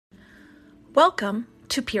Welcome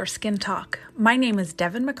to Pure Skin Talk. My name is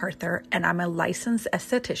Devin MacArthur, and I'm a licensed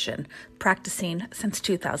esthetician practicing since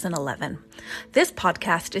 2011. This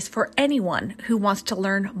podcast is for anyone who wants to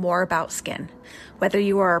learn more about skin. Whether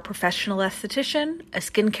you are a professional esthetician, a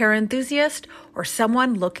skincare enthusiast, or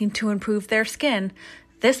someone looking to improve their skin,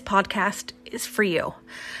 this podcast is for you.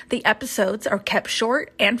 The episodes are kept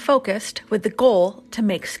short and focused with the goal to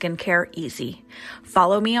make skincare easy.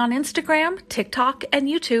 Follow me on Instagram, TikTok, and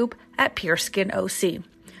YouTube at PureSkinOC.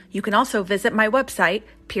 You can also visit my website,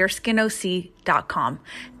 PureSkinOC.com.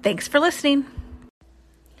 Thanks for listening.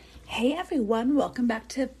 Hey everyone, welcome back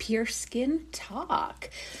to Pure Skin Talk.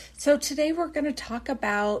 So today we're going to talk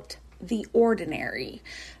about The Ordinary.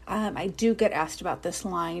 I do get asked about this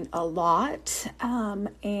line a lot,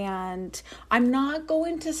 and I'm not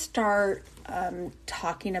going to start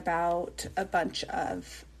talking about a bunch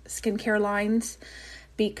of skincare lines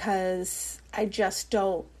because I just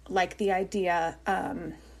don't like the idea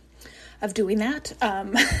of doing that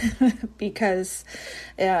because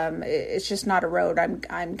it's just not a road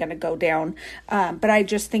I'm going to go down. But I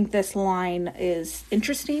just think this line is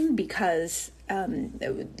interesting because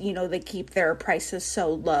they keep their prices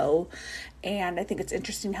so low, and I think it's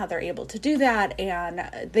interesting how they're able to do that,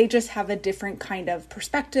 and they just have a different kind of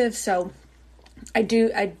perspective. So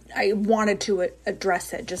I wanted to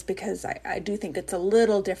address it just because I do think it's a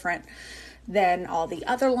little different than all the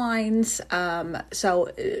other lines. So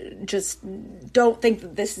just don't think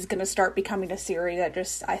that this is going to start becoming a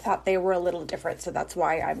series. I thought they were a little different. So that's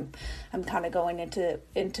why I'm kind of going into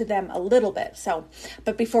them a little bit. So,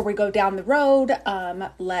 but before we go down the road,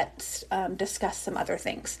 let's discuss some other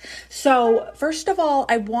things. So first of all,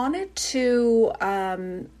 I wanted to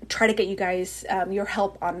try to get you guys your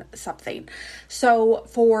help on something. So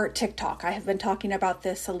for TikTok, I have been talking about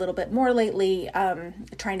this a little bit more lately,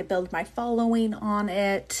 trying to build my following on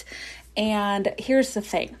it. And here's the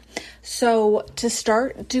thing. So to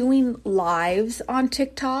start doing lives on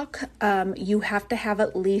TikTok, you have to have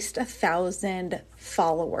at least 1,000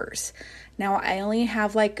 followers. Now I only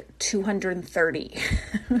have like 230.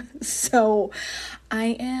 So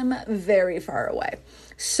I am very far away.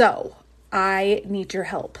 So I need your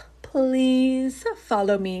help. Please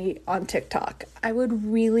follow me on TikTok. I would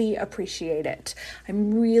really appreciate it.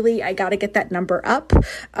 I got to get that number up.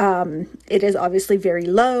 It is obviously very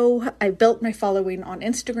low. I built my following on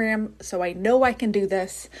Instagram, so I know I can do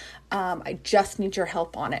this. I just need your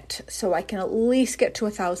help on it. So I can at least get to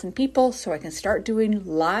 1,000 people so I can start doing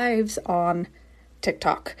lives on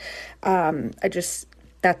TikTok. That's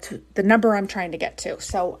the number I'm trying to get to.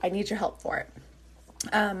 So I need your help for it.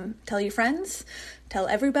 Tell your friends, tell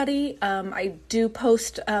everybody. I do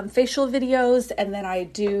post facial videos, and then I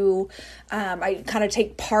kind of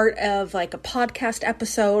take part of like a podcast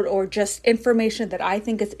episode or just information that I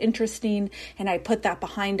think is interesting, and I put that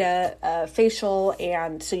behind a facial,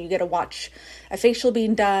 and so you get to watch a facial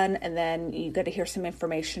being done, and then you get to hear some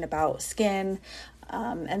information about skin.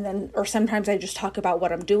 Or sometimes I just talk about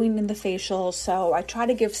what I'm doing in the facial. So I try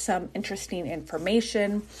to give some interesting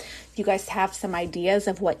information. If you guys have some ideas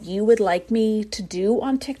of what you would like me to do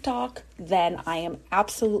on TikTok, then I am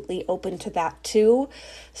absolutely open to that too.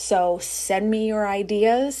 So send me your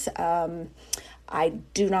ideas. I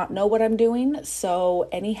do not know what I'm doing, so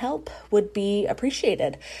any help would be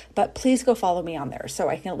appreciated. But please go follow me on there so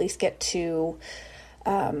I can at least get to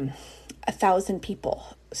 1,000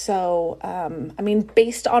 people. So,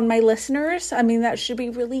 based on my listeners, that should be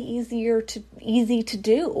really easy to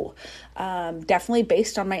do. Definitely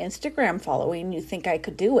based on my Instagram following, you think I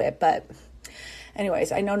could do it. But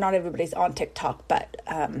anyways, I know not everybody's on TikTok, but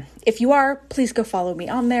if you are, please go follow me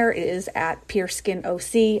on there. It is at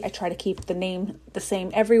PureSkinOC. I try to keep the name the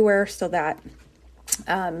same everywhere so that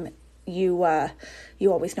you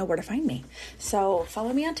always know where to find me. So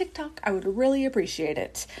follow me on TikTok. I would really appreciate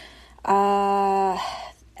it.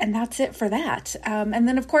 And that's it for that. And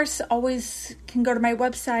then, of course, always can go to my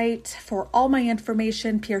website for all my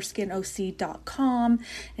information, PureSkinOC.com.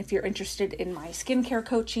 If you're interested in my skincare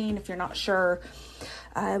coaching, if you're not sure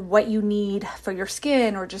what you need for your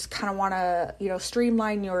skin, or just kind of want to,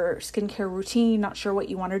 streamline your skincare routine, not sure what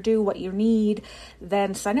you want to do, what you need,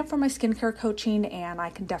 then sign up for my skincare coaching, and I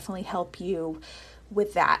can definitely help you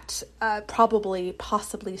with that.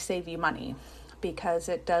 Possibly save you money, because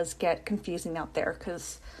it does get confusing out there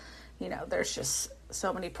because, there's just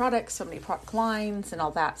so many products, so many product lines and all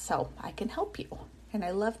that. So I can help you, and I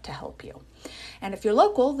love to help you. And if you're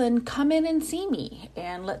local, then come in and see me,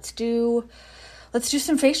 and let's do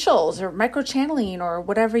some facials or micro channeling or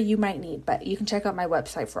whatever you might need. But you can check out my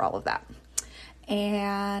website for all of that.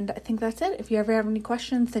 And I think that's it. If you ever have any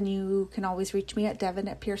questions, then you can always reach me at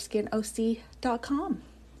devin@pureskinoc.com.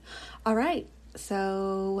 All right,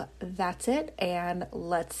 so that's it, and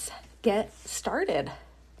let's get started.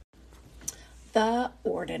 The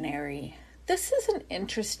Ordinary. This is an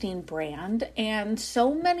interesting brand, and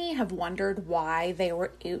so many have wondered why they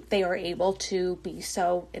are able to be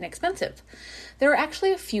so inexpensive. There are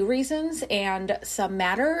actually a few reasons, and some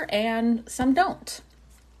matter and some don't.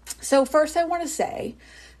 So first, I want to say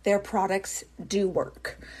their products do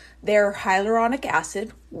work. Their hyaluronic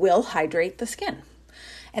acid will hydrate the skin.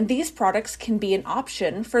 And these products can be an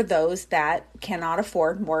option for those that cannot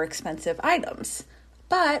afford more expensive items,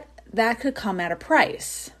 but that could come at a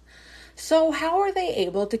price. So how are they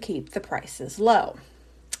able to keep the prices low?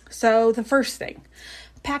 So the first thing,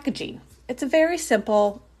 packaging. It's a very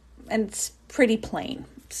simple and it's pretty plain.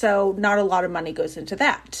 So not a lot of money goes into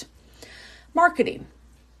that. Marketing.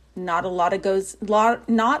 I'm just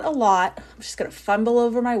going to fumble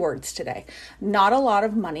over my words today. Not a lot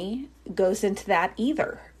of money goes into that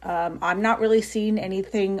either. I'm not really seeing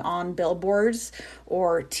anything on billboards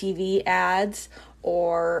or TV ads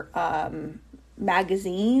or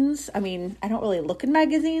magazines. I mean, I don't really look in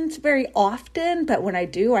magazines very often, but when I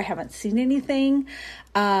do, I haven't seen anything.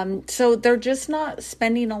 So they're just not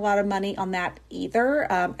spending a lot of money on that either.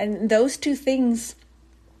 And those two things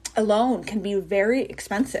alone can be very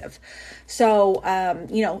expensive. So,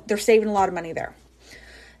 they're saving a lot of money there.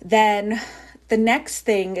 Then the next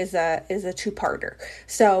thing is a two-parter.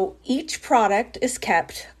 So each product is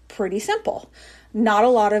kept pretty simple. Not a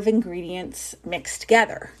lot of ingredients mixed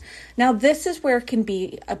together. Now, this is where it can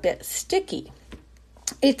be a bit sticky.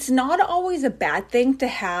 It's not always a bad thing to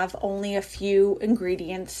have only a few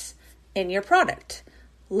ingredients in your product.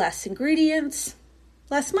 Less ingredients,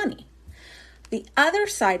 less money. The other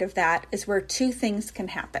side of that is where two things can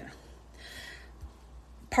happen.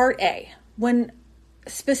 Part A, when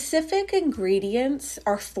specific ingredients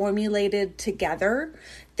are formulated together,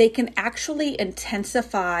 they can actually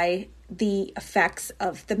intensify the effects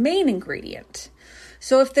of the main ingredient.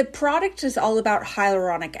 So if the product is all about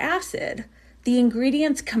hyaluronic acid, the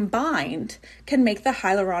ingredients combined can make the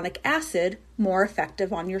hyaluronic acid more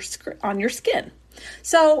effective on your skin.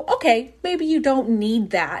 So, okay, maybe you don't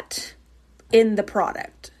need that in the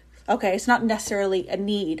product. Okay, it's not necessarily a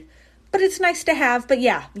need, but it's nice to have, but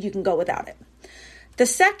yeah, you can go without it. The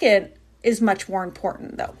second is much more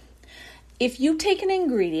important though. If you take an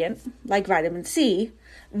ingredient like vitamin C,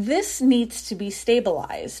 this needs to be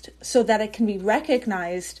stabilized so that it can be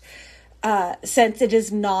recognized since it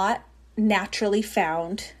is not naturally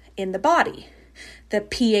found in the body. The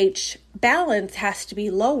pH balance has to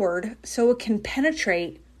be lowered so it can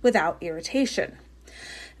penetrate without irritation.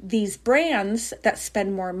 These brands that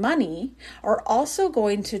spend more money are also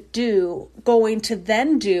going to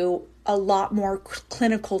then do a lot more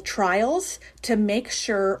clinical trials to make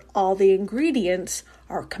sure all the ingredients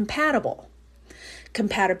are compatible.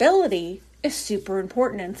 Compatibility is super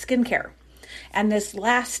important in skincare. And this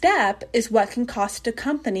last step is what can cost a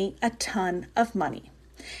company a ton of money.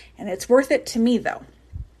 And it's worth it to me though.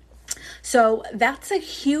 So that's a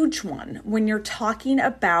huge one when you're talking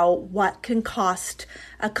about what can cost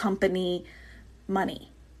a company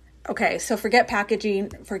money. Okay, so forget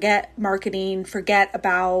packaging, forget marketing, forget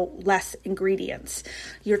about less ingredients.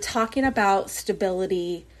 You're talking about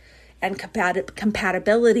stability and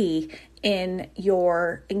compatibility in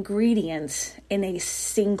your ingredients in a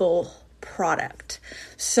single product.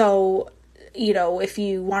 So, if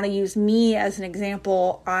you want to use me as an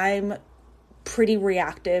example, I'm pretty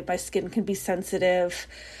reactive. My skin can be sensitive.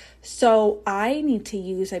 So I need to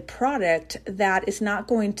use a product that is not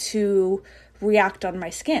going to react on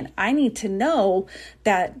my skin. I need to know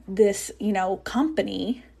that this,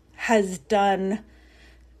 company has done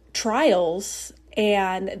trials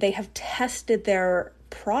and they have tested their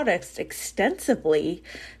products extensively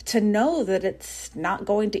to know that it's not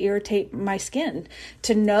going to irritate my skin,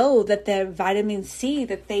 to know that the vitamin C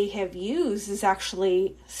that they have used is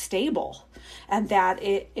actually stable and that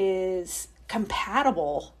it is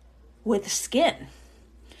compatible with skin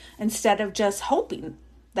instead of just hoping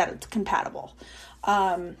that it's compatible.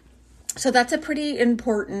 So that's a pretty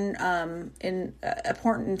important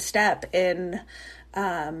step in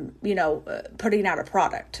putting out a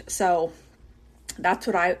product. So that's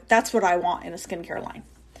what I want in a skincare line.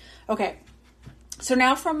 Okay. So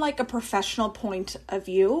now from like a professional point of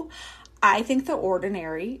view, I think The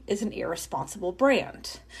Ordinary is an irresponsible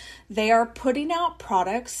brand. They are putting out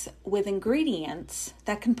products with ingredients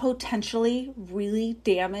that can potentially really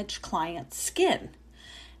damage clients' skin.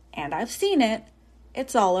 And I've seen it.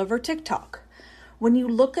 It's all over TikTok. when you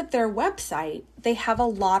look at their website, they have a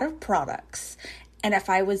lot of products. And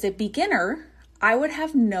if I was a beginner, I would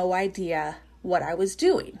have no idea what I was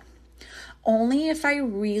doing. Only if I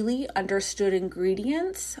really understood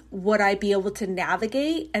ingredients would I be able to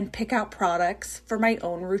navigate and pick out products for my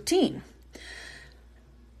own routine.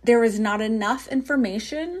 There is not enough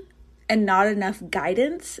information and not enough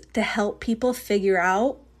guidance to help people figure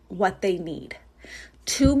out what they need.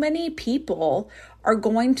 Too many people are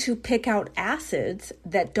going to pick out acids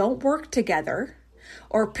that don't work together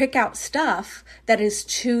or pick out stuff that is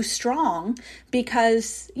too strong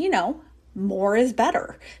because, more is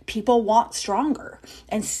better. People want stronger.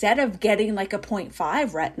 Instead of getting like a 0.5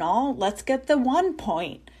 retinol, let's get the 1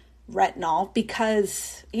 point retinol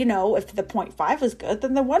because, if the 0.5 is good,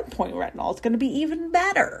 then the 1 point retinol is going to be even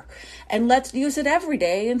better. And let's use it every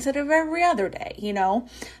day instead of every other day.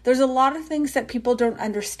 There's a lot of things that people don't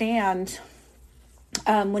understand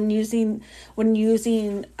when using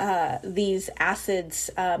these acids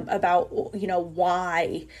about,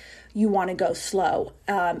 why you want to go slow.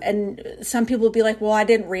 And some people will be like, well, I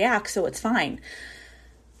didn't react, so it's fine.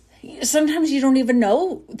 Sometimes you don't even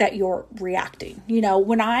know that you're reacting.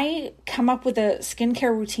 When I come up with a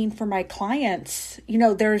skincare routine for my clients,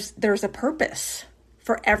 there's a purpose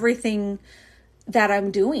for everything that I'm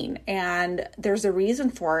doing, and there's a reason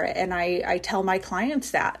for it. And I tell my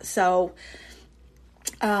clients that. So,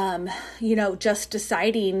 just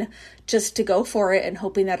deciding just to go for it and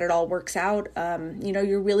hoping that it all works out,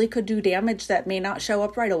 you really could do damage that may not show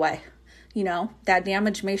up right away. That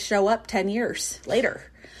damage may show up 10 years later.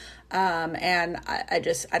 And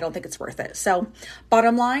I don't think it's worth it. So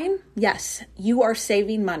bottom line, yes, you are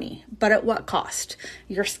saving money, but at what cost?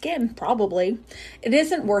 Your skin, probably. It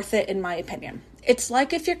isn't worth it, in my opinion. It's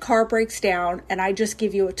like if your car breaks down and I just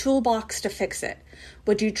give you a toolbox to fix it.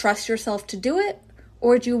 Would you trust yourself to do it?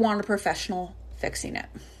 Or do you want a professional fixing it?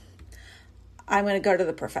 I'm going to go to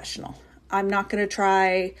the professional. I'm not going to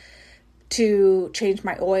try to change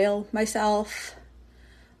my oil myself.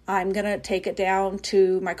 I'm going to take it down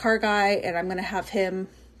to my car guy and I'm going to have him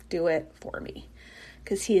do it for me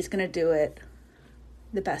because he is going to do it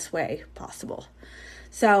the best way possible.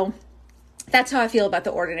 So that's how I feel about The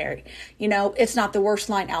Ordinary. It's not the worst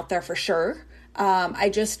line out there for sure. I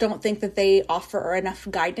just don't think that they offer enough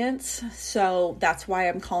guidance. So that's why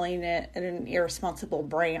I'm calling it an irresponsible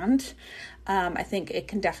brand. I think it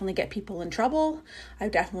can definitely get people in trouble.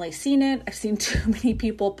 I've definitely seen it. I've seen too many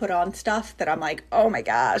people put on stuff that I'm like, oh my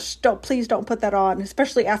gosh, please don't put that on,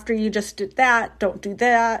 especially after you just did that. Don't do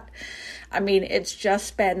that. I mean, it's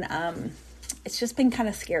just been kind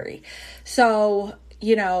of scary. So,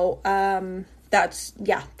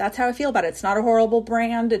 that's how I feel about it. It's not a horrible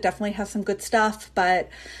brand. It definitely has some good stuff, but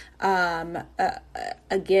I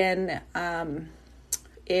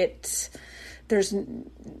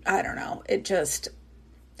don't know. It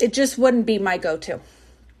just wouldn't be my go-to.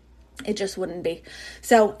 It just wouldn't be.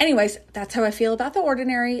 So anyways, that's how I feel about The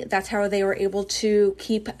Ordinary. That's how they were able to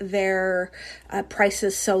keep their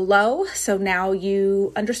prices so low. So now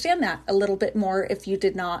you understand that a little bit more if you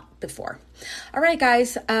did not before. All right,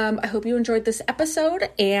 guys. I hope you enjoyed this episode,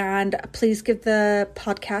 and please give the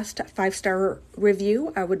podcast a 5-star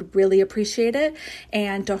review. I would really appreciate it.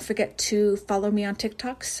 And don't forget to follow me on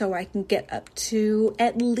TikTok so I can get up to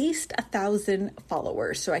at least 1,000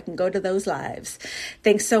 followers so I can go to those lives.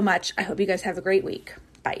 Thanks so much. I hope you guys have a great week.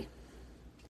 Bye.